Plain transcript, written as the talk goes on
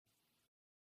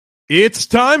It's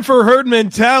time for Herd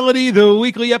Mentality, the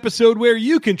weekly episode where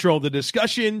you control the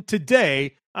discussion.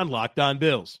 Today on Locked On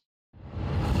Bills.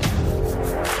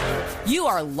 You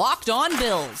are Locked On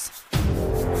Bills,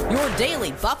 your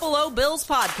daily Buffalo Bills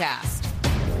podcast.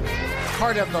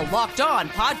 Part of the Locked On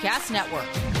Podcast Network,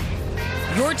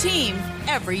 your team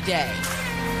every day.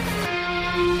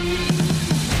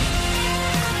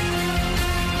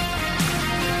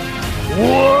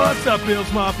 What's up,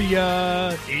 Bills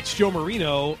Mafia? It's Joe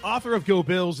Marino, author of Go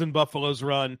Bills and Buffalo's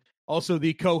Run, also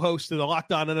the co-host of the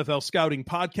Locked On NFL Scouting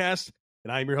Podcast,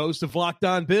 and I'm your host of Locked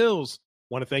On Bills.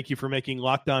 Want to thank you for making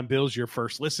Locked On Bills your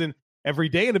first listen every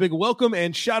day, and a big welcome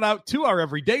and shout out to our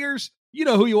everydayers. You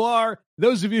know who you are.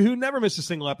 Those of you who never miss a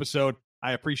single episode,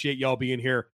 I appreciate y'all being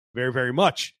here very, very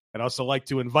much. I'd also like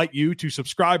to invite you to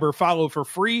subscribe or follow for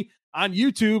free on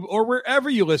YouTube or wherever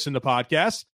you listen to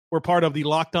podcasts. We're part of the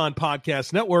Locked On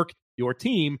Podcast Network, your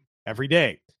team every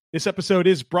day. This episode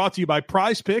is brought to you by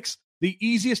Prize Picks, the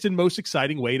easiest and most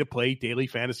exciting way to play daily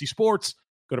fantasy sports.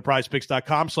 Go to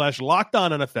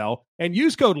prizepicks.com/LockedOnNFL and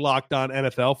use code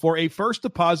LockedOnNFL for a first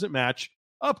deposit match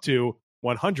up to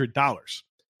 $100.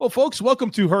 Well, folks,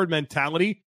 welcome to Herd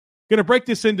Mentality. Going to break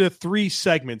this into three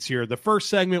segments here. The first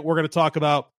segment, we're going to talk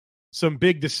about some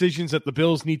big decisions that the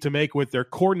Bills need to make with their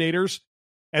coordinators,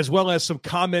 as well as some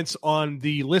comments on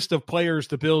the list of players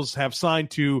the Bills have signed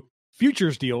to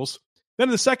futures deals. Then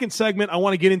in the second segment, I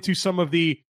want to get into some of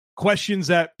the questions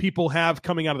that people have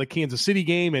coming out of the Kansas City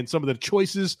game and some of the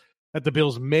choices that the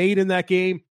Bills made in that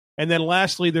game. And then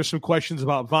lastly, there's some questions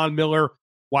about Von Miller,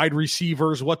 wide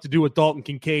receivers, what to do with Dalton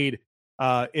Kincaid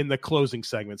in the closing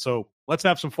segment. So let's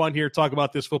have some fun here, talk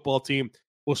about this football team.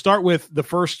 We'll start with the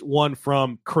first one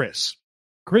from Chris.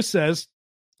 Chris says,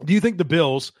 do you think the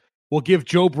Bills will give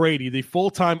Joe Brady the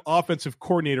full-time offensive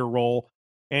coordinator role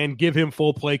and give him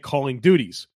full play calling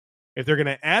duties? If they're going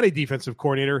to add a defensive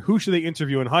coordinator, who should they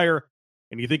interview and hire?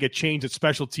 And do you think a change at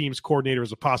special teams coordinator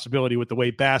is a possibility with the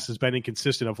way Bass has been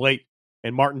inconsistent of late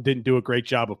and Martin didn't do a great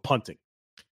job of punting?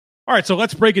 All right, so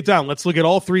let's break it down. Let's look at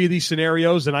all three of these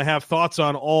scenarios, and I have thoughts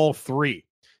on all three.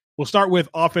 We'll start with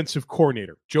offensive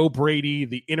coordinator. Joe Brady,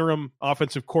 the interim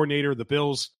offensive coordinator, the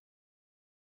Bills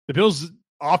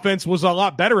offense was a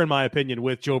lot better, in my opinion,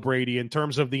 with Joe Brady in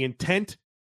terms of the intent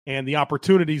and the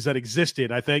opportunities that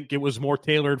existed. I think it was more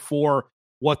tailored for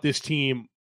what this team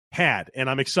had, and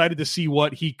I'm excited to see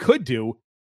what he could do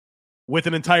with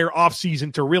an entire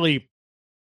offseason to really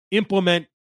implement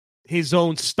his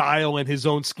own style and his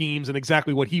own schemes and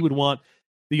exactly what he would want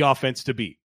the offense to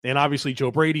be. And obviously,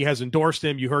 Joe Brady has endorsed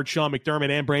him. You heard Sean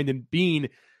McDermott and Brandon Beane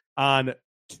on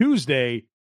Tuesday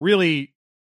really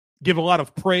give a lot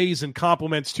of praise and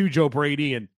compliments to Joe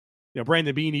Brady. And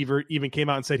Brandon Beane even came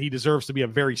out and said he deserves to be a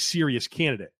very serious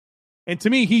candidate. And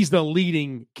to me, he's the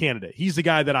leading candidate. He's the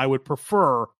guy that I would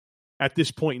prefer at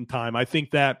this point in time. I think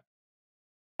that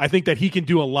he can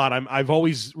do a lot. I've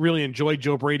always really enjoyed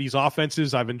Joe Brady's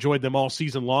offenses. I've enjoyed them all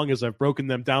season long as I've broken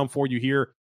them down for you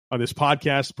here on this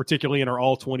podcast, particularly in our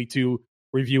all 22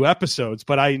 review episodes.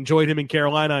 But I enjoyed him in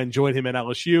Carolina. I enjoyed him at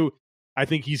LSU. I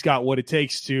think he's got what it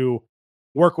takes to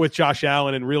work with Josh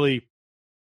Allen and really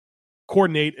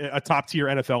coordinate a top-tier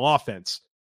NFL offense.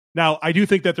 Now, I do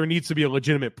think that there needs to be a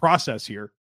legitimate process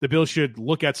here. The Bills should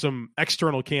look at some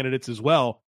external candidates as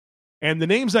well. And the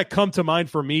names that come to mind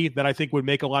for me that I think would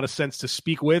make a lot of sense to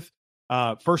speak with,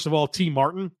 first of all, T.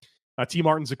 Martin. T.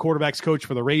 Martin's the quarterback's coach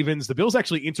for the Ravens. The Bills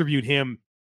actually interviewed him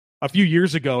a few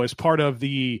years ago as part of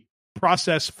the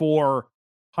process for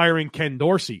hiring Ken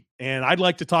Dorsey. And I'd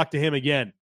like to talk to him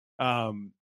again.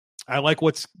 I like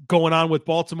what's going on with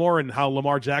Baltimore and how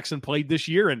Lamar Jackson played this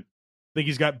year. And I think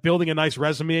he's got building a nice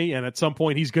resume. And at some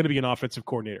point, he's going to be an offensive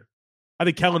coordinator. I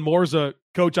think Kellen Moore is a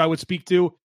coach I would speak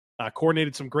to.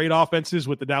 Coordinated some great offenses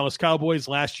with the Dallas Cowboys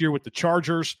last year with the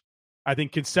Chargers. I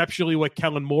think conceptually what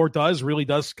Kellen Moore does really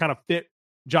does kind of fit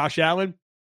Josh Allen.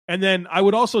 And then I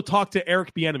would also talk to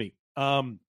Eric Bieniemy,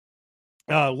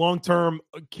 long-term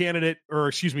candidate,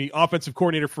 offensive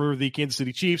coordinator for the Kansas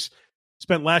City Chiefs.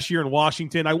 Spent last year in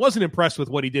Washington. I wasn't impressed with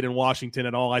what he did in Washington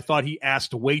at all. I thought he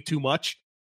asked way too much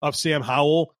of Sam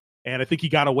Howell, and I think he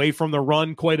got away from the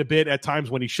run quite a bit at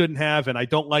times when he shouldn't have, and I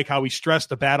don't like how he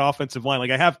stressed a bad offensive line. Like,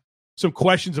 I have some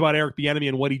questions about Eric Bieniemy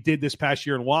and what he did this past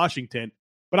year in Washington,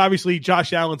 but obviously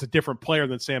Josh Allen's a different player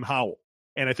than Sam Howell,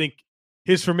 and I think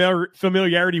his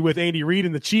familiarity with Andy Reid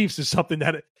and the Chiefs is something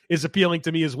that is appealing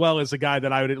to me as well as a guy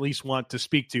that I would at least want to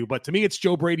speak to. But to me, it's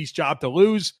Joe Brady's job to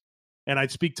lose, and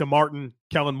I'd speak to Martin,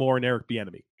 Kellen Moore, and Eric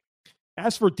Bieniemy.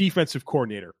 As for defensive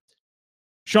coordinator,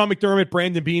 Sean McDermott,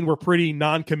 Brandon Beane were pretty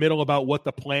non-committal about what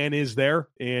the plan is there.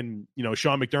 And,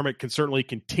 Sean McDermott can certainly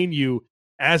continue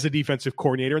as a defensive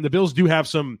coordinator. And the Bills do have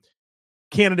some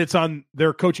candidates on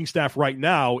their coaching staff right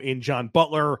now in John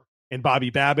Butler and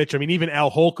Bobby Babich. I mean, even Al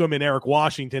Holcomb and Eric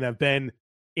Washington have been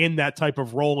in that type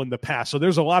of role in the past. So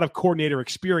there's a lot of coordinator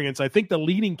experience. I think the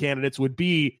leading candidates would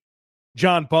be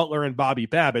John Butler and Bobby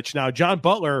Babich. Now, John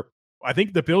Butler, I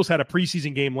think the Bills had a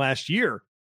preseason game last year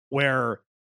where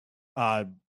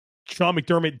Sean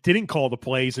McDermott didn't call the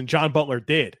plays and John Butler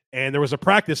did. And there was a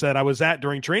practice that I was at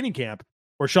during training camp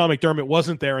where Sean McDermott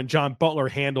wasn't there and John Butler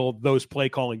handled those play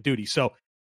calling duties. So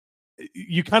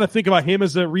you kind of think about him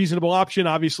as a reasonable option.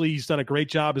 Obviously, he's done a great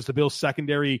job as the Bills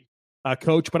secondary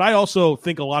coach, but I also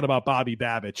think a lot about Bobby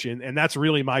Babich, and that's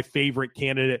really my favorite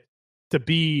candidate to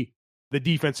be the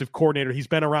defensive coordinator. He's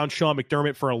been around Sean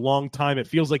McDermott for a long time. It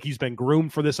feels like he's been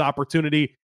groomed for this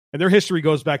opportunity, and their history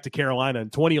goes back to Carolina in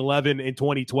 2011 and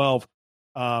 2012.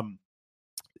 Bobby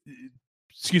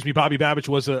Babich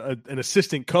was an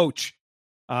assistant coach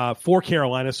for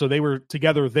Carolina, so they were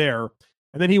together there.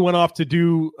 And then he went off to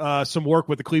do some work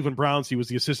with the Cleveland Browns. He was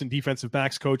the assistant defensive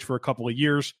backs coach for a couple of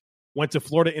years. Went to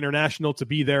Florida International to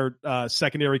be their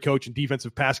secondary coach and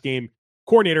defensive pass game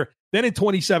coordinator. Then in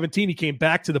 2017, he came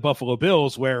back to the Buffalo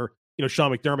Bills where,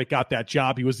 Sean McDermott got that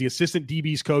job. He was the assistant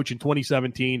DBs coach in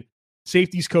 2017,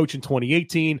 safeties coach in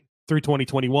 2018 through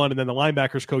 2021, and then the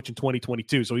linebackers coach in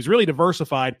 2022. So he's really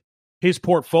diversified his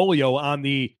portfolio on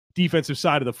the defensive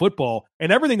side of the football,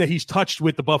 and everything that he's touched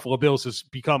with the Buffalo Bills has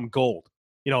become gold.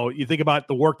 You think about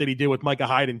the work that he did with Micah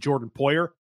Hyde and Jordan Poyer,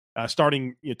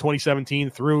 starting 2017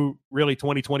 through really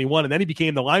 2021. And then he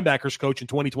became the linebackers coach in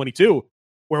 2022,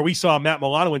 where we saw Matt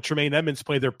Milano and Tremaine Edmonds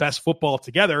play their best football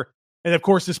together. And of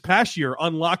course, this past year,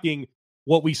 unlocking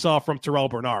what we saw from Terrell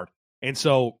Bernard. And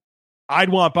so I'd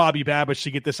want Bobby Babich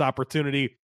to get this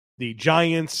opportunity. The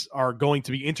Giants are going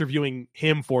to be interviewing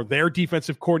him for their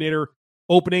defensive coordinator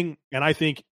opening. And I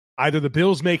think either the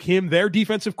Bills make him their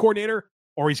defensive coordinator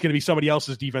or he's going to be somebody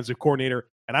else's defensive coordinator.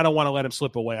 And I don't want to let him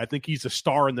slip away. I think he's a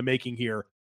star in the making here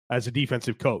as a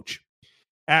defensive coach.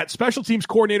 At special teams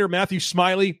coordinator, Matthew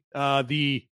Smiley,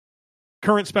 the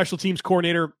current special teams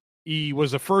coordinator, he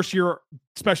was a first-year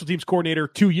special teams coordinator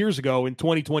 2 years ago in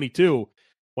 2022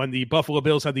 when the Buffalo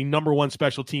Bills had the number one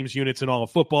special teams units in all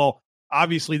of football.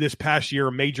 Obviously, this past year,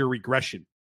 a major regression.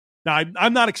 Now,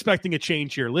 I'm not expecting a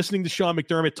change here. Listening to Sean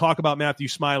McDermott talk about Matthew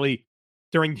Smiley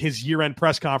during his year-end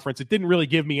press conference, it didn't really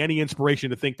give me any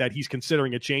inspiration to think that he's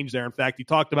considering a change there. In fact, he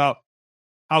talked about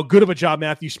how good of a job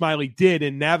Matthew Smiley did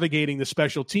in navigating the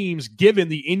special teams, given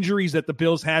the injuries that the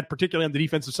Bills had, particularly on the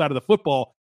defensive side of the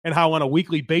football, and how on a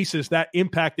weekly basis that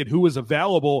impacted who was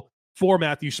available for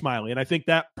Matthew Smiley. And I think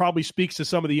that probably speaks to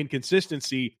some of the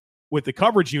inconsistency with the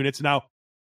coverage units. Now,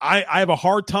 I have a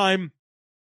hard time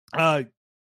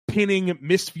pinning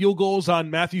missed field goals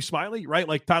on Matthew Smiley, right?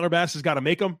 Like Tyler Bass has got to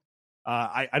make them.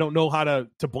 I don't know how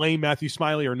to blame Matthew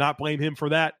Smiley or not blame him for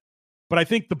that. But I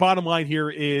think the bottom line here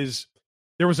is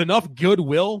there was enough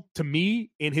goodwill to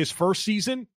me in his first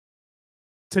season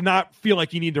to not feel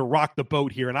like you need to rock the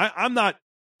boat here. And I'm not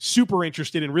super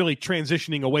interested in really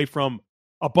transitioning away from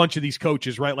a bunch of these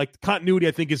coaches, right? Like continuity,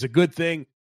 I think, is a good thing.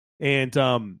 And,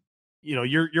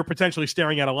 you're potentially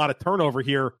staring at a lot of turnover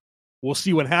here. We'll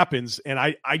see what happens. And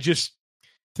I just,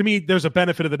 to me, there's a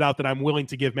benefit of the doubt that I'm willing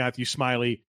to give Matthew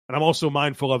Smiley. And I'm also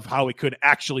mindful of how it could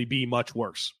actually be much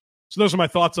worse. So those are my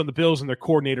thoughts on the Bills and their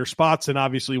coordinator spots. And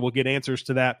obviously we'll get answers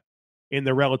to that in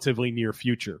the relatively near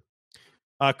future.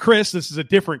 Chris, this is a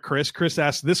different Chris. Chris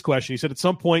asked this question. He said, at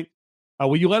some point,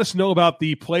 will you let us know about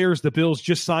the players the Bills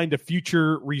just signed to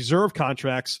future reserve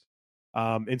contracts?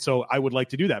 And so I would like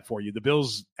to do that for you. The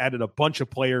Bills added a bunch of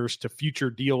players to future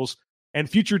deals. And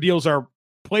future deals are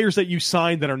players that you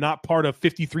signed that are not part of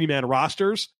 53-man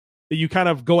rosters that you kind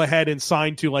of go ahead and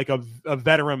sign to like a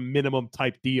veteran minimum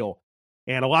type deal.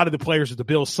 And a lot of the players that the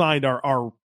Bills signed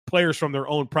are players from their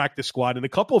own practice squad and a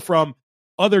couple from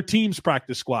other teams'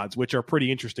 practice squads, which are pretty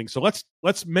interesting. So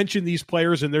let's mention these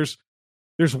players. And there's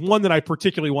one that I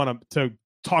particularly want to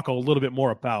talk a little bit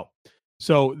more about.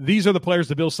 So these are the players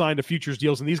the Bills signed to futures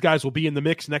deals, and these guys will be in the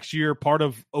mix next year, part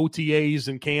of OTAs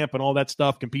and camp and all that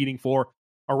stuff, competing for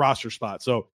a roster spot.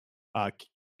 So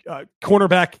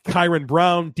cornerback Kyron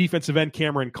Brown, defensive end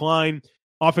Cameron Klein,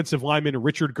 offensive lineman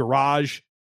Richard Garage,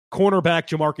 cornerback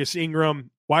Jamarcus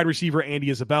Ingram, wide receiver Andy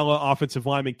Isabella, offensive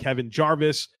lineman Kevin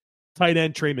Jarvis, tight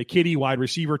end Trey McKitty, wide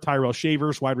receiver Tyrell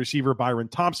Shavers, wide receiver Byron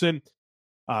Thompson,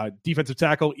 defensive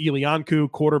tackle Eli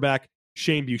Anku, quarterback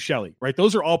Shane Buechele, right?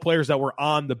 Those are all players that were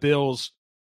on the Bills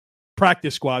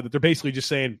practice squad that they're basically just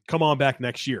saying, come on back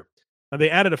next year. Now, they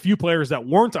added a few players that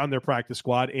weren't on their practice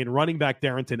squad in running back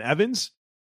Darrington Evans,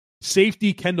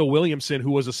 safety Kendall Williamson,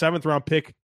 who was a 7th-round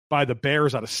pick by the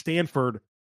Bears out of Stanford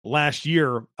last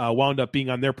year, wound up being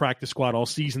on their practice squad all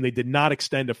season. They did not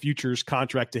extend a futures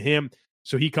contract to him,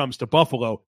 so he comes to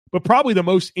Buffalo. But probably the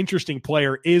most interesting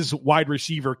player is wide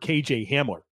receiver KJ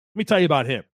Hamler. Let me tell you about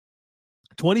him.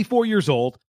 24 years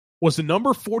old, was the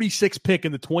number 46 pick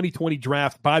in the 2020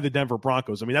 draft by the Denver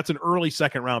Broncos. I mean, that's an early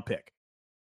second-round pick.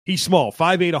 He's small,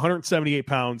 5'8", 178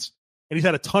 pounds, and he's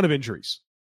had a ton of injuries.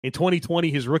 In 2020,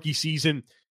 his rookie season,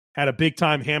 had a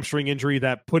big-time hamstring injury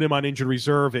that put him on injured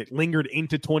reserve. It lingered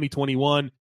into 2021.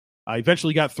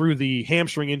 Eventually got through the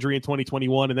hamstring injury in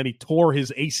 2021, and then he tore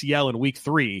his ACL in week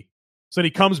 3. So then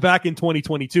he comes back in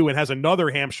 2022 and has another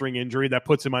hamstring injury that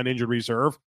puts him on injured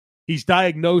reserve. He's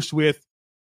diagnosed with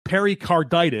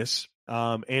pericarditis,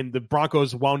 and the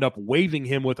Broncos wound up waiving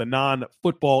him with a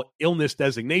non-football illness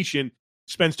designation.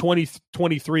 Spends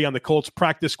 2023 on the Colts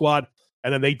practice squad,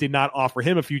 and then they did not offer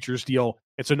him a futures deal,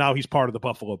 and so now he's part of the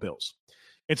Buffalo Bills.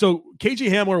 And so KJ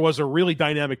Hamler was a really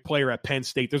dynamic player at Penn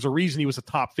State. There's a reason he was a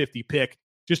top 50 pick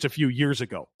just a few years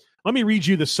ago. Let me read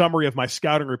you the summary of my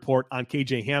scouting report on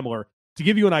KJ Hamler to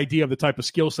give you an idea of the type of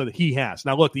skill set that he has.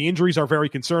 Now, look, the injuries are very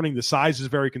concerning. The size is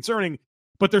very concerning,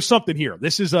 but there's something here.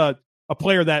 This is a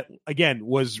player that, again,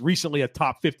 was recently a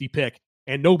top 50 pick,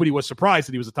 and nobody was surprised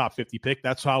that he was a top 50 pick.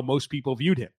 That's how most people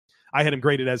viewed him. I had him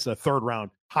graded as a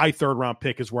high third round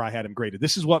pick is where I had him graded.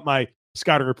 This is what my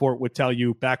scouting report would tell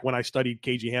you back when I studied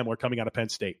KJ Hamler coming out of Penn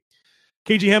State.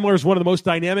 KJ Hamler is one of the most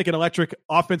dynamic and electric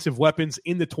offensive weapons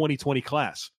in the 2020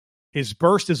 class. His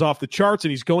burst is off the charts, and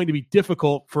he's going to be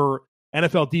difficult for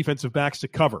NFL defensive backs to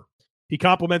cover. He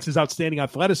complements his outstanding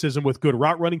athleticism with good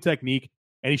route running technique,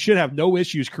 and he should have no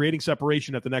issues creating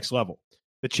separation at the next level.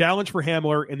 The challenge for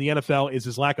Hamler in the NFL is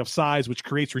his lack of size, which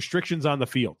creates restrictions on the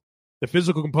field. The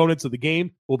physical components of the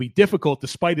game will be difficult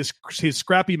despite his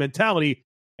scrappy mentality,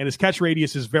 and his catch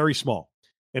radius is very small.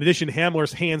 In addition,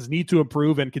 Hamler's hands need to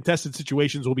improve, and contested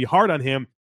situations will be hard on him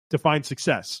to find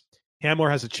success.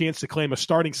 Hamler has a chance to claim a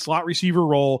starting slot receiver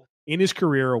role in his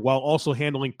career while also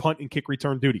handling punt and kick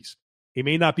return duties. He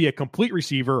may not be a complete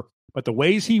receiver, but the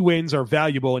ways he wins are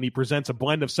valuable, and he presents a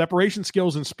blend of separation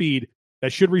skills and speed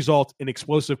that should result in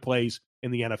explosive plays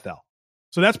in the NFL.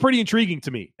 So that's pretty intriguing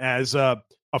to me as a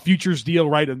futures deal,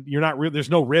 right? And there's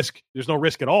no risk. There's no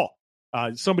risk at all.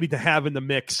 Somebody to have in the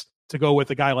mix to go with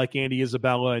a guy like Andy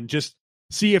Isabella and just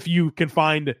see if you can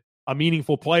find a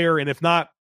meaningful player. And if not,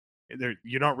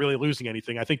 you're not really losing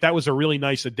anything. I think that was a really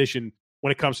nice addition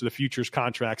when it comes to the futures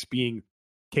contracts being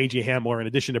KJ Hamler, in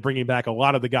addition to bringing back a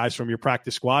lot of the guys from your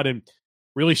practice squad and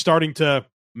really starting to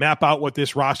map out what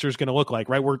this roster is going to look like,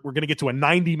 right? We're going to get to a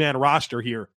 90-man roster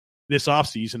here this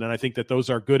offseason, and I think that those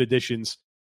are good additions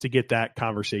to get that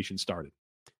conversation started.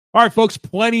 All right, folks,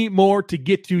 plenty more to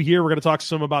get to here. We're going to talk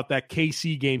some about that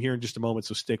KC game here in just a moment,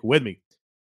 so stick with me.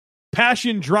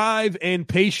 Passion, drive, and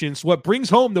patience. What brings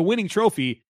home the winning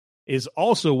trophy is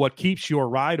also what keeps your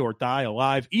ride or die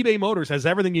alive. eBay Motors has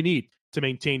everything you need to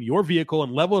maintain your vehicle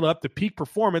and level it up to peak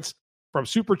performance, from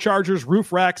superchargers,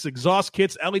 roof racks, exhaust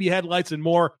kits, LED headlights, and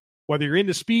more. Whether you're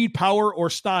into speed, power, or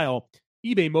style,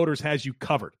 eBay Motors has you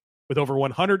covered. With over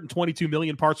 122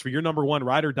 million parts for your number one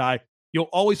ride or die, you'll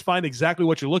always find exactly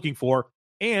what you're looking for.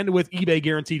 And with eBay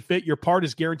Guaranteed Fit, your part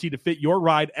is guaranteed to fit your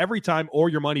ride every time or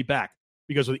your money back.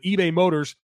 Because with eBay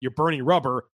Motors, you're burning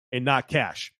rubber and not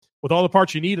cash. With all the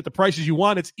parts you need at the prices you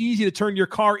want, it's easy to turn your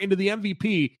car into the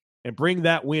MVP and bring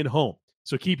that win home.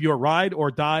 So keep your ride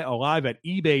or die alive at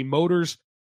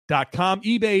ebaymotors.com.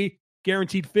 eBay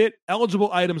Guaranteed Fit,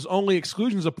 eligible items only,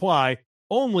 exclusions apply,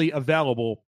 only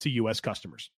available to U.S.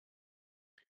 customers.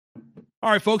 All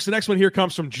right, folks, the next one here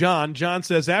comes from John. John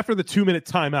says, after the 2-minute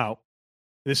timeout,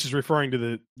 this is referring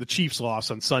to the Chiefs' loss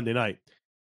on Sunday night.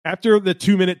 After the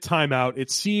 2-minute timeout,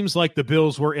 it seems like the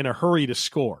Bills were in a hurry to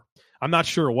score. I'm not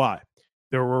sure why.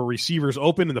 There were receivers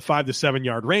open in the 5 to 7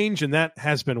 yard range, and that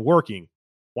has been working.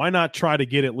 Why not try to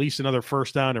get at least another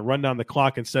first down and run down the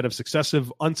clock instead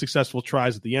of unsuccessful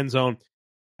tries at the end zone?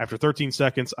 After 13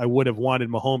 seconds, I would have wanted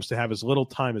Mahomes to have as little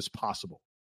time as possible.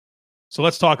 So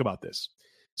let's talk about this.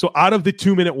 So out of the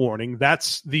 2-minute warning,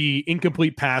 that's the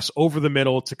incomplete pass over the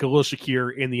middle to Khalil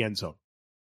Shakir in the end zone.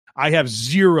 I have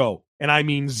zero, and I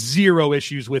mean zero,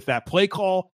 issues with that play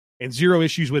call and zero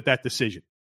issues with that decision.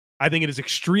 I think it is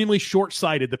extremely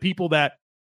short-sighted. The people that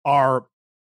are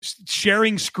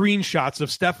sharing screenshots of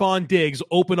Stephon Diggs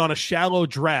open on a shallow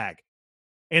drag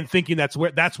and thinking that's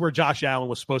where Josh Allen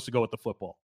was supposed to go with the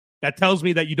football. That tells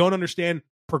me that you don't understand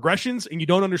progressions and you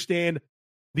don't understand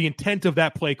the intent of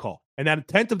that play call. And that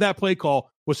intent of that play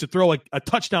call was to throw a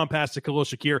touchdown pass to Khalil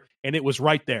Shakir, and it was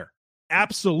right there.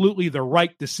 Absolutely the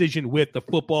right decision with the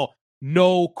football.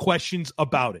 No questions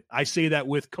about it. I say that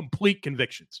with complete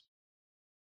convictions.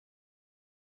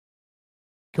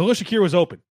 Khalil Shakir was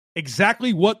open.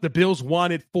 Exactly what the Bills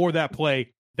wanted for that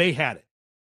play, they had it.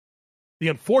 The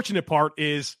unfortunate part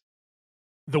is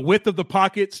the width of the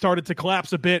pocket started to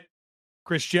collapse a bit.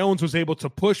 Chris Jones was able to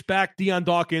push back Deion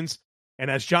Dawkins, and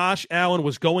as Josh Allen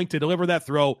was going to deliver that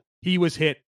throw, he was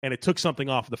hit, and it took something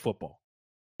off of the football.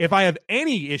 If I have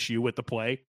any issue with the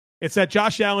play, it's that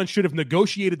Josh Allen should have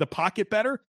negotiated the pocket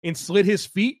better and slid his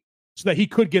feet so that he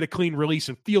could get a clean release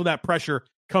and feel that pressure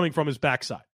coming from his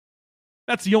backside.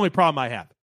 That's the only problem I have.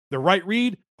 The right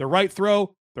read, the right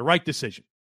throw, the right decision.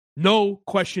 No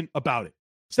question about it.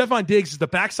 Stephon Diggs is the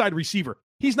backside receiver.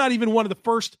 He's not even one of the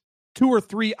first 2 or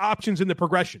 3 options in the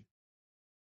progression.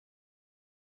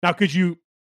 Now, could you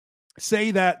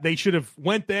say that they should have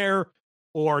went there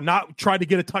or not tried to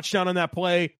get a touchdown on that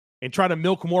play and try to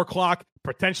milk more clock,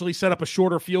 potentially set up a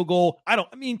shorter field goal?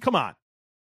 Come on.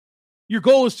 Your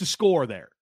goal is to score there.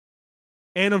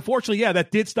 And unfortunately,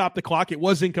 that did stop the clock. It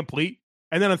was incomplete.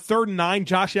 And then on 3rd and 9,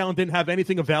 Josh Allen didn't have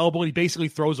anything available. He basically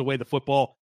throws away the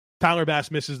football. Tyler Bass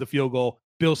misses the field goal.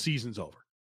 Bill's season's over.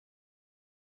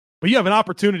 But you have an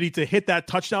opportunity to hit that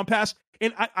touchdown pass.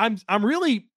 And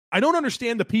I don't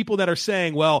understand the people that are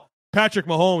saying, well, Patrick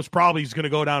Mahomes probably is going to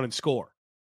go down and score.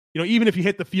 Even if you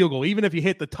hit the field goal, even if you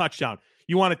hit the touchdown,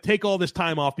 you want to take all this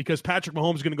time off because Patrick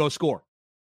Mahomes is going to go score.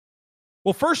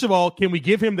 Well, first of all, can we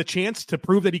give him the chance to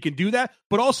prove that he can do that?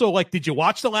 But also, did you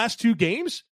watch the last 2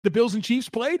 games the Bills and Chiefs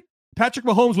played? Patrick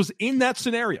Mahomes was in that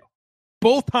scenario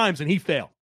both times, and he failed.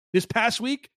 This past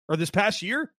week or this past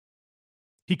year,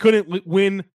 he couldn't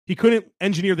win. He couldn't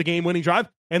engineer the game-winning drive.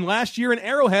 And last year in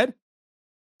Arrowhead,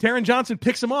 Taron Johnson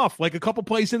picks him off a couple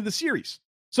plays into the series.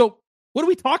 So what are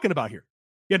we talking about here?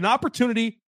 You had an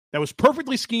opportunity that was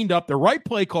perfectly schemed up, the right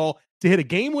play call to hit a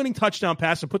game-winning touchdown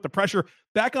pass and put the pressure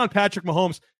back on Patrick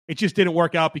Mahomes. It just didn't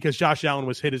work out because Josh Allen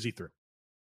was hit as he threw.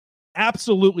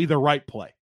 Absolutely the right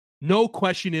play. No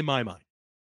question in my mind.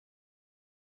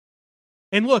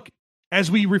 And look,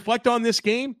 as we reflect on this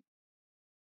game,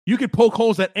 you could poke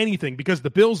holes at anything because the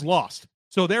Bills lost.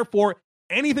 So therefore,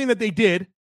 anything that they did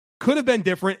could have been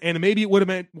different, and maybe it would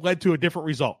have led to a different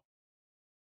result.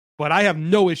 But I have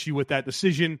no issue with that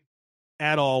decision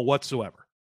at all whatsoever.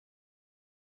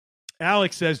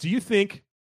 Alex says, do you think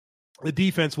the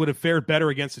defense would have fared better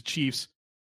against the Chiefs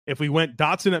if we went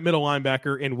Dotson at middle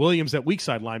linebacker and Williams at weak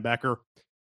side linebacker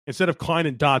instead of Klein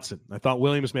and Dotson? I thought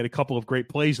Williams made a couple of great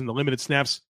plays in the limited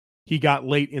snaps he got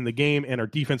late in the game, and our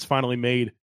defense finally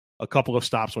made a couple of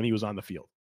stops when he was on the field.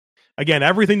 Again,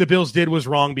 everything the Bills did was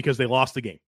wrong because they lost the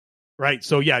game, right?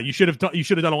 So you should have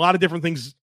done a lot of different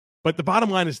things, but the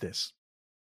bottom line is this.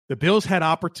 The Bills had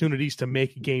opportunities to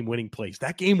make game-winning plays.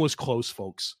 That game was close,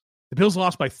 folks. The Bills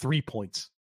lost by 3 points.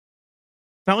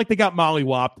 It's not like they got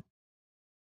mollywopped.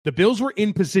 The Bills were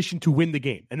in position to win the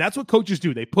game, and that's what coaches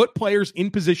do. They put players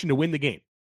in position to win the game.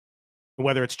 And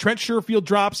whether it's Trent Sherfield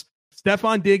drops,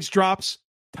 Stephon Diggs drops,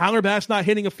 Tyler Bass not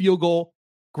hitting a field goal,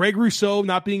 Greg Rousseau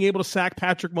not being able to sack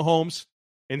Patrick Mahomes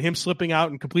and him slipping out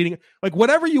and completing it,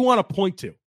 whatever you want to point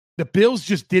to. The Bills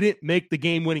just didn't make the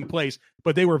game-winning plays,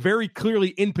 but they were very clearly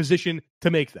in position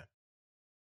to make them.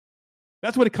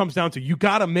 That's what it comes down to. You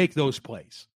got to make those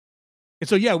plays. And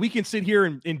so, we can sit here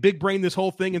and big brain this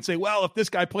whole thing and say, well, if this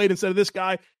guy played instead of this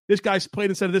guy's played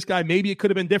instead of this guy, maybe it could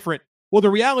have been different. Well, the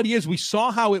reality is we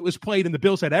saw how it was played, and the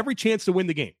Bills had every chance to win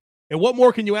the game. And what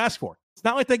more can you ask for? It's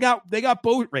not like they got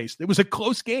boat raced. It was a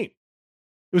close game.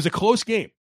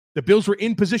 The Bills were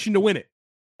in position to win it,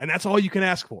 and that's all you can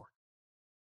ask for.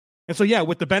 And so,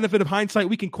 with the benefit of hindsight,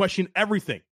 we can question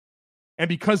everything. And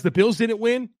because the Bills didn't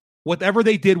win, whatever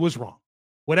they did was wrong.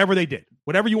 Whatever they did.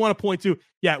 Whatever you want to point to,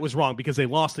 it was wrong because they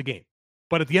lost the game.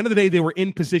 But at the end of the day, they were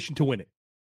in position to win it.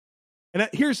 And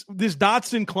here's this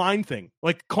Dotson-Klein thing.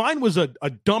 Klein was a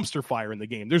dumpster fire in the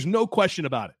game. There's no question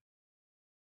about it.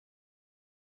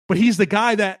 But he's the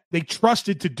guy that they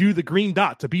trusted to do the green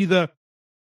dot, to be the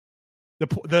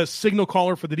signal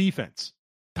caller for the defense.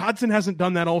 Dotson hasn't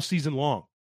done that all season long.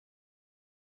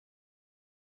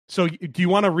 So do you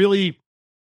want to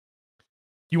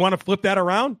flip that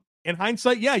around? In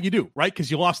hindsight, you do, right?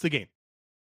 Because you lost the game.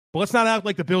 But let's not act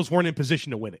like the Bills weren't in position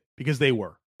to win it, because they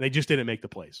were. They just didn't make the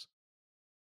plays.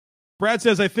 Brad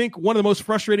says, I think one of the most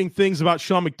frustrating things about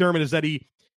Sean McDermott is that he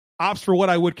opts for what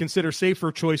I would consider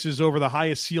safer choices over the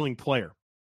highest ceiling player.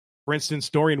 For instance,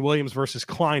 Dorian Williams versus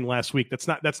Klein last week. That's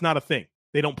not a thing.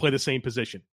 They don't play the same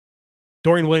position.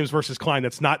 Dorian Williams versus Klein,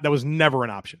 that was never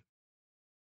an option.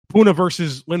 Puna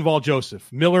versus Linval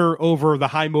Joseph. Miller over the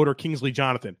high motor Kingsley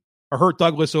Jonathan. Or Hurt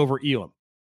Douglas over Elam.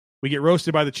 We get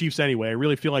roasted by the Chiefs anyway. I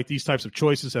really feel like these types of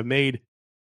choices have made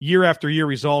year after year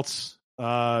results.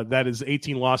 That is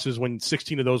 18 losses when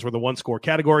 16 of those were the one-score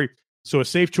category. So a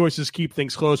safe choices keep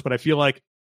things close, but I feel like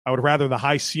I would rather the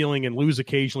high ceiling and lose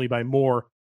occasionally by more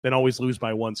than always lose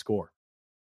by one score.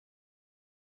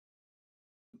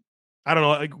 I don't know.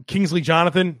 Like Kingsley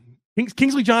Jonathan.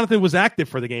 Kingsley Jonathan was active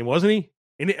for the game, wasn't he?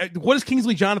 And what has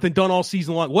Kingsley Jonathan done all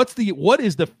season long? What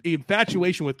is the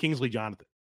infatuation with Kingsley Jonathan?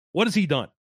 What has he done?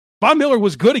 Von Miller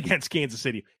was good against Kansas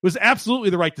City. It was absolutely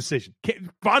the right decision.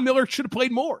 Von Miller should have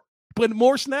played more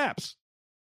snaps.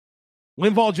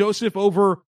 Linval Joseph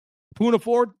over Poona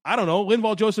Ford? I don't know.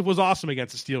 Linval Joseph was awesome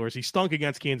against the Steelers. He stunk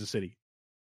against Kansas City.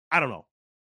 I don't know.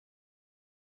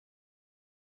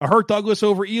 A hurt Douglas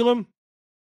over Elam?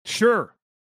 Sure.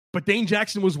 But Dane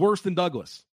Jackson was worse than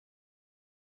Douglas.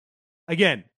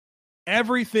 Again,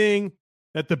 everything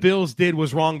that the Bills did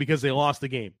was wrong because they lost the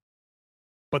game.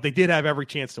 But they did have every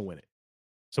chance to win it.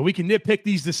 So we can nitpick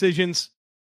these decisions.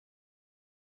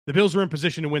 The Bills were in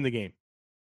position to win the game.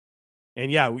 And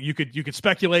yeah, you could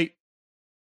speculate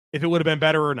if it would have been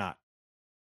better or not.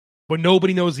 But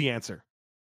nobody knows the answer.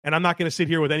 And I'm not going to sit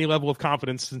here with any level of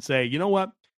confidence and say, you know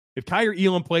what? If Kyer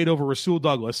Elam played over Rasul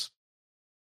Douglas,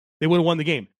 they would have won the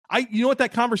game. You know what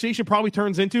that conversation probably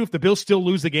turns into if the Bills still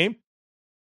lose the game?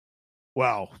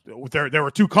 Well, they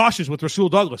were too cautious with Rasul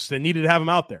Douglas. They needed to have him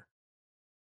out there.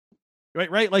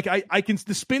 Right? Like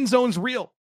the spin zone's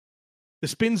real. The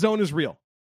spin zone is real.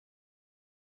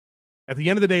 At the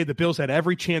end of the day, the Bills had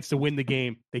every chance to win the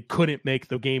game. They couldn't make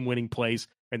the game-winning plays,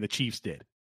 and the Chiefs did.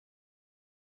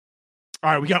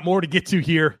 All right, we got more to get to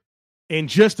here in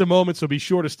just a moment, so be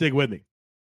sure to stick with me.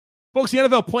 Folks, the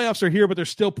NFL playoffs are here, but there's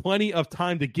still plenty of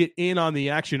time to get in on the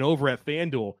action over at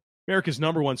FanDuel, America's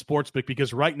 #1 sportsbook,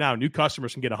 because right now, new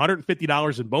customers can get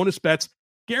 $150 in bonus bets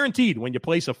guaranteed when you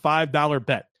place a $5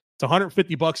 bet. It's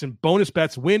 $150 in bonus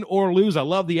bets, win or lose. I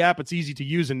love the app. It's easy to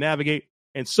use and navigate,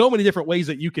 and so many different ways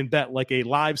that you can bet, like a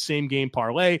live same-game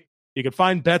parlay. You can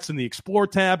find bets in the Explore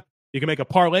tab. You can make a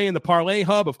parlay in the Parlay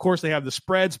Hub. Of course, they have the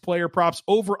spreads, player props,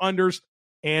 over-unders,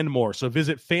 and more. So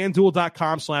visit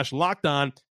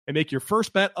FanDuel.com/lockedon and make your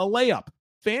first bet a layup.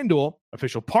 FanDuel,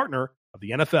 official partner of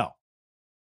the NFL.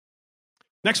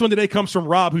 Next one today comes from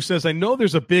Rob, who says, I know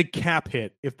there's a big cap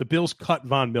hit if the Bills cut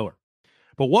Von Miller,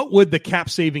 but what would the cap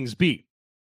savings be?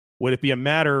 Would it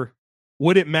matter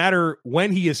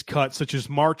when he is cut, such as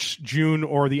March, June,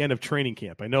 or the end of training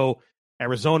camp? I know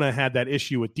Arizona had that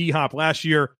issue with D-Hop last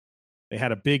year. They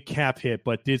had a big cap hit,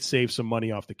 but did save some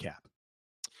money off the cap.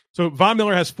 So Von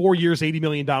Miller has 4 years, $80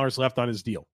 million left on his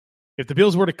deal. If the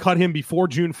Bills were to cut him before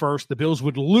June 1st, the Bills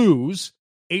would lose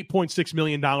 $8.6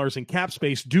 million in cap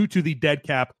space due to the dead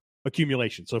cap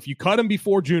accumulation. So if you cut him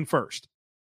before June 1st,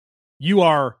 you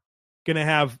are going to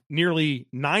have nearly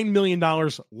 $9 million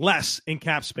less in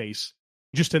cap space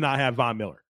just to not have Von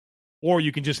Miller. Or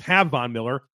you can just have Von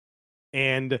Miller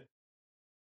and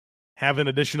have an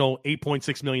additional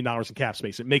 $8.6 million in cap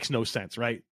space. It makes no sense,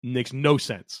 right? It makes no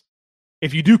sense.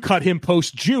 If you do cut him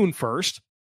post June 1st,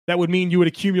 that would mean you would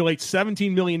accumulate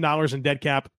 $17 million in dead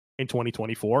cap in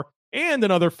 2024 and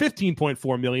another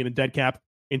 $15.4 million in dead cap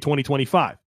in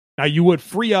 2025. Now, you would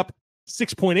free up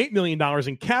 $6.8 million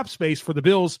in cap space for the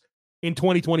Bills in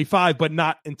 2025, but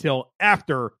not until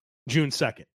after June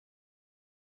 2nd.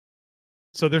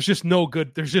 So there's just no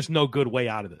good way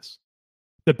out of this.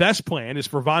 The best plan is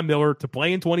for Von Miller to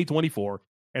play in 2024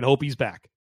 and hope he's back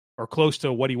or close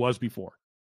to what he was before.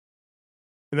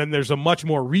 And then there's a much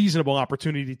more reasonable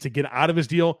opportunity to get out of his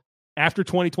deal after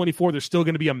 2024. There's still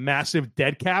going to be a massive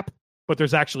dead cap, but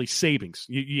there's actually savings.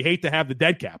 You hate to have the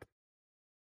dead cap,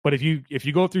 but if you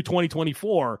go through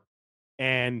 2024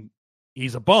 and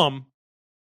he's a bum,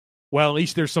 well, at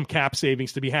least there's some cap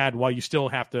savings to be had while you still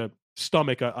have to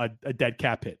stomach a dead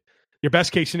cap hit. Your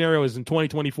best case scenario is in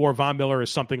 2024, Von Miller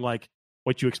is something like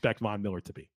what you expect Von Miller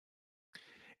to be.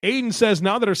 Aiden says,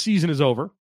 now that our season is over,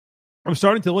 I'm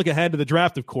starting to look ahead to the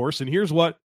draft, of course, and here's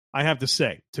what I have to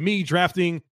say. To me,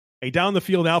 drafting a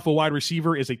down-the-field alpha wide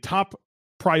receiver is a top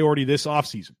priority this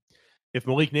offseason. If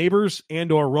Malik Neighbors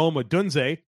and or Rome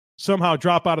Odunze somehow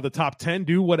drop out of the top 10,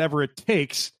 do whatever it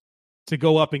takes to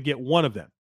go up and get one of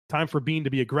them. Time for Bean to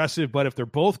be aggressive, but if they're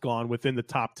both gone within the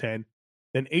top 10,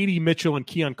 then A.D. Mitchell and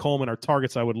Keon Coleman are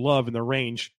targets I would love in the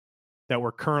range that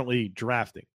we're currently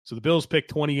drafting. So the Bills pick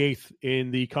 28th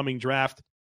in the coming draft,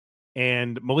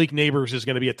 and Malik Neighbors is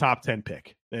going to be a top 10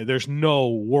 pick. There's no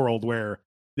world where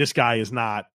this guy is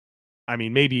not, I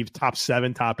mean, maybe top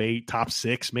 7, top 8, top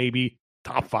 6, maybe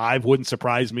top 5 wouldn't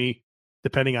surprise me,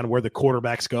 depending on where the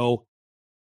quarterbacks go.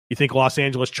 You think Los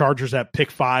Angeles Chargers at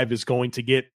pick 5 is going to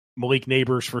get Malik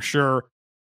Neighbors for sure.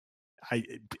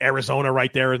 Arizona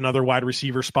right there, another wide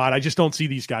receiver spot. I just don't see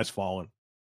these guys falling.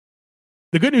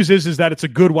 The good news is that it's a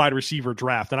good wide receiver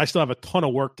draft, and I still have a ton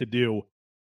of work to do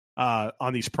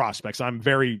on these prospects. I'm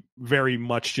very, very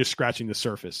much just scratching the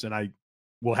surface, and I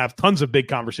will have tons of big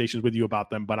conversations with you about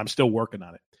them, but I'm still working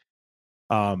on it.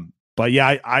 But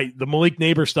yeah, the Malik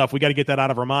Neighbor stuff, we got to get that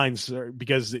out of our minds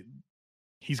because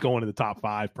he's going to the top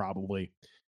 5 probably.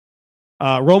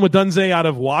 Rome Odunze out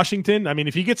of Washington. I mean,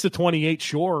 if he gets to 28,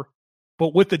 sure.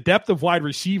 But with the depth of wide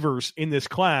receivers in this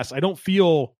class, I don't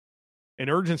feel an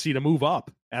urgency to move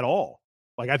up at all.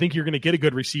 Like, I think you're going to get a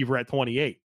good receiver at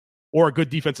 28 or a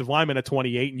good defensive lineman at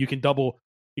 28, and you can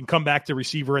come back to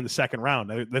receiver in the second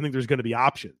round. I think there's going to be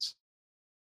options.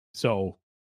 So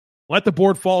let the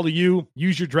board fall to you.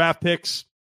 Use your draft picks.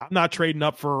 I'm not trading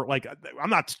up I'm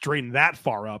not trading that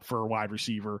far up for a wide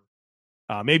receiver.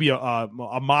 Maybe a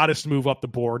modest move up the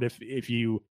board if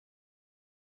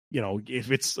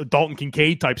it's a Dalton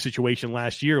Kincaid type situation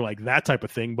last year, like that type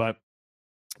of thing. But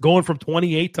going from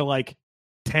 28 to like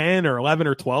 10 or 11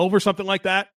 or 12 or something like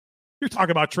that, you're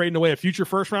talking about trading away a future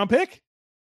first round pick.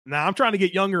 Now I'm trying to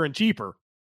get younger and cheaper.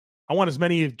 I want as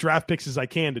many draft picks as I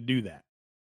can to do that.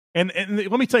 And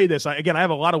let me tell you this. I have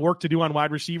a lot of work to do on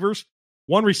wide receivers.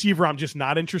 One receiver I'm just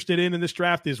not interested in this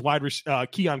draft is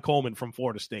Keon Coleman from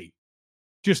Florida State.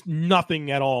 Just nothing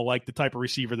at all like the type of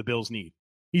receiver the Bills need.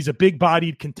 He's a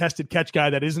big-bodied, contested catch guy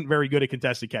that isn't very good at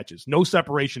contested catches. No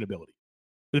separation ability.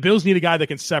 The Bills need a guy that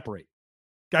can separate.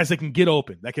 Guys that can get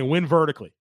open, that can win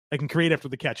vertically, that can create after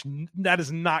the catch. That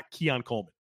is not Keon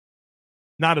Coleman.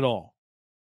 Not at all.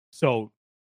 So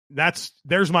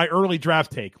there's my early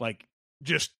draft take. Like,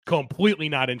 just completely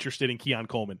not interested in Keon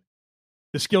Coleman.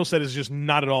 The skill set is just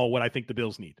not at all what I think the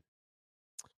Bills need.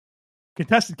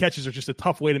 Contested catches are just a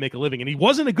tough way to make a living. And he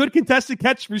wasn't a good contested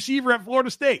catch receiver at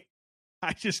Florida State.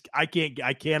 I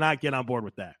cannot get on board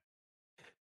with that.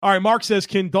 All right, Mark says,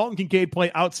 can Dalton Kincaid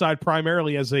play outside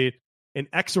primarily as an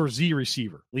X or Z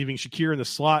receiver, leaving Shakir in the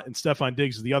slot and Stephon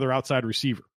Diggs as the other outside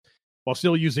receiver, while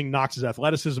still using Knox's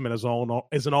athleticism and as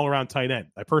an all-around tight end?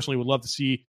 I personally would love to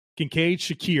see Kincaid,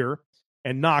 Shakir,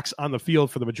 and Knox on the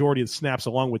field for the majority of the snaps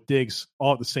along with Diggs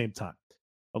all at the same time.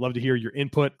 I'd love to hear your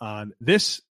input on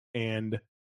this,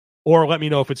 or let me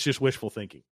know if it's just wishful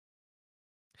thinking.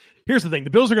 Here's the thing. The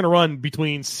Bills are going to run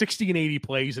between 60 and 80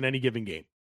 plays in any given game.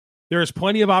 There is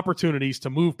plenty of opportunities to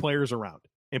move players around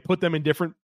and put them in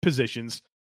different positions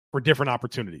for different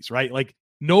opportunities, right? Like,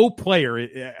 no player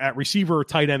at receiver or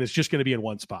tight end is just going to be in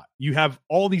one spot. You have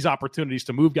all these opportunities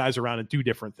to move guys around and do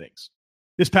different things.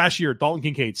 This past year, Dalton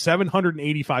Kincaid,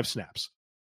 785 snaps.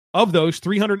 Of those,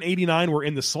 389 were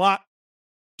in the slot,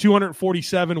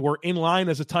 247 were in line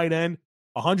as a tight end,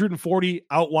 140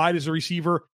 out wide as a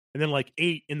receiver, and then like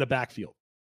 8 in the backfield.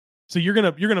 So you're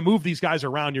gonna move these guys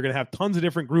around. You're gonna have tons of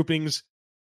different groupings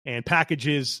and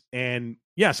packages. And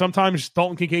yeah, sometimes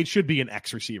Dalton Kincaid should be an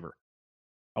X receiver.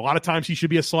 A lot of times he should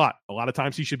be a slot. A lot of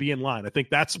times he should be in line. I think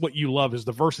that's what you love, is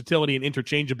the versatility and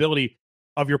interchangeability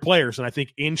of your players. And I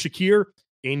think in Shakir,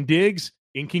 in Diggs,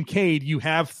 in Kincaid, you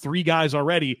have 3 guys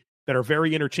already that are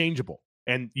very interchangeable.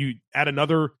 And you add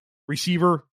another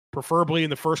receiver, preferably in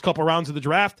the first couple rounds of the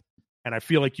draft, and I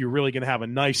feel like you're really going to have a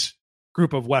nice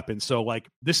group of weapons. So, like,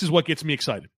 this is what gets me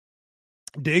excited.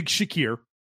 Diggs, Shakir,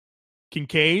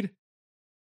 Kincaid,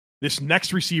 this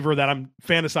next receiver that I'm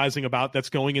fantasizing about that's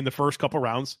going in the first couple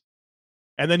rounds.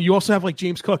 And then you also have, like,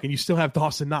 James Cook, and you still have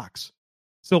Dawson Knox.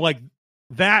 So, like,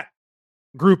 that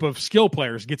group of skill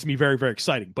players gets me very, very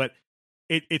exciting. But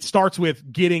it starts with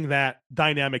getting that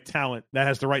dynamic talent that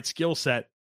has the right skill set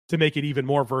to make it even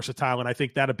more versatile. And I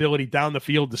think that ability down the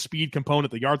field, the speed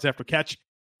component, the yards after catch,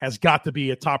 has got to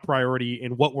be a top priority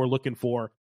in what we're looking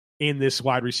for in this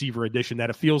wide receiver addition that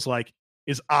it feels like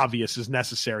is obvious, is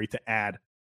necessary to add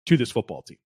to this football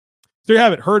team. So there you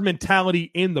have it. Herd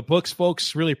mentality in the books,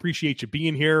 folks. Really appreciate you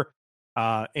being here.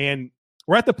 And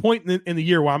we're at the point in the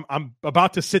year where I'm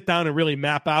about to sit down and really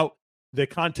map out the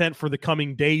content for the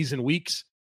coming days and weeks.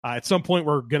 At some point,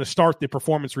 we're going to start the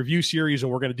performance review series,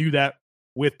 and we're going to do that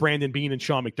with Brandon Beane and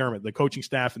Sean McDermott, the coaching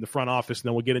staff in the front office, and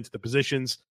then we'll get into the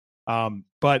positions.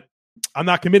 But I'm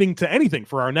not committing to anything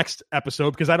for our next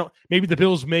episode because maybe the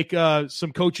Bills make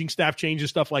some coaching staff changes,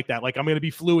 stuff like that. Like, I'm going to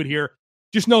be fluid here.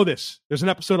 Just know this. There's an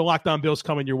episode of Locked On Bills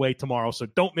coming your way tomorrow, so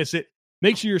don't miss it.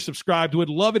 Make sure you're subscribed. Would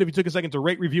love it if you took a second to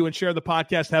rate, review, and share the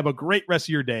podcast. Have a great rest of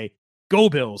your day. Go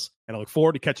Bills, and I look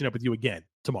forward to catching up with you again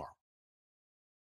tomorrow.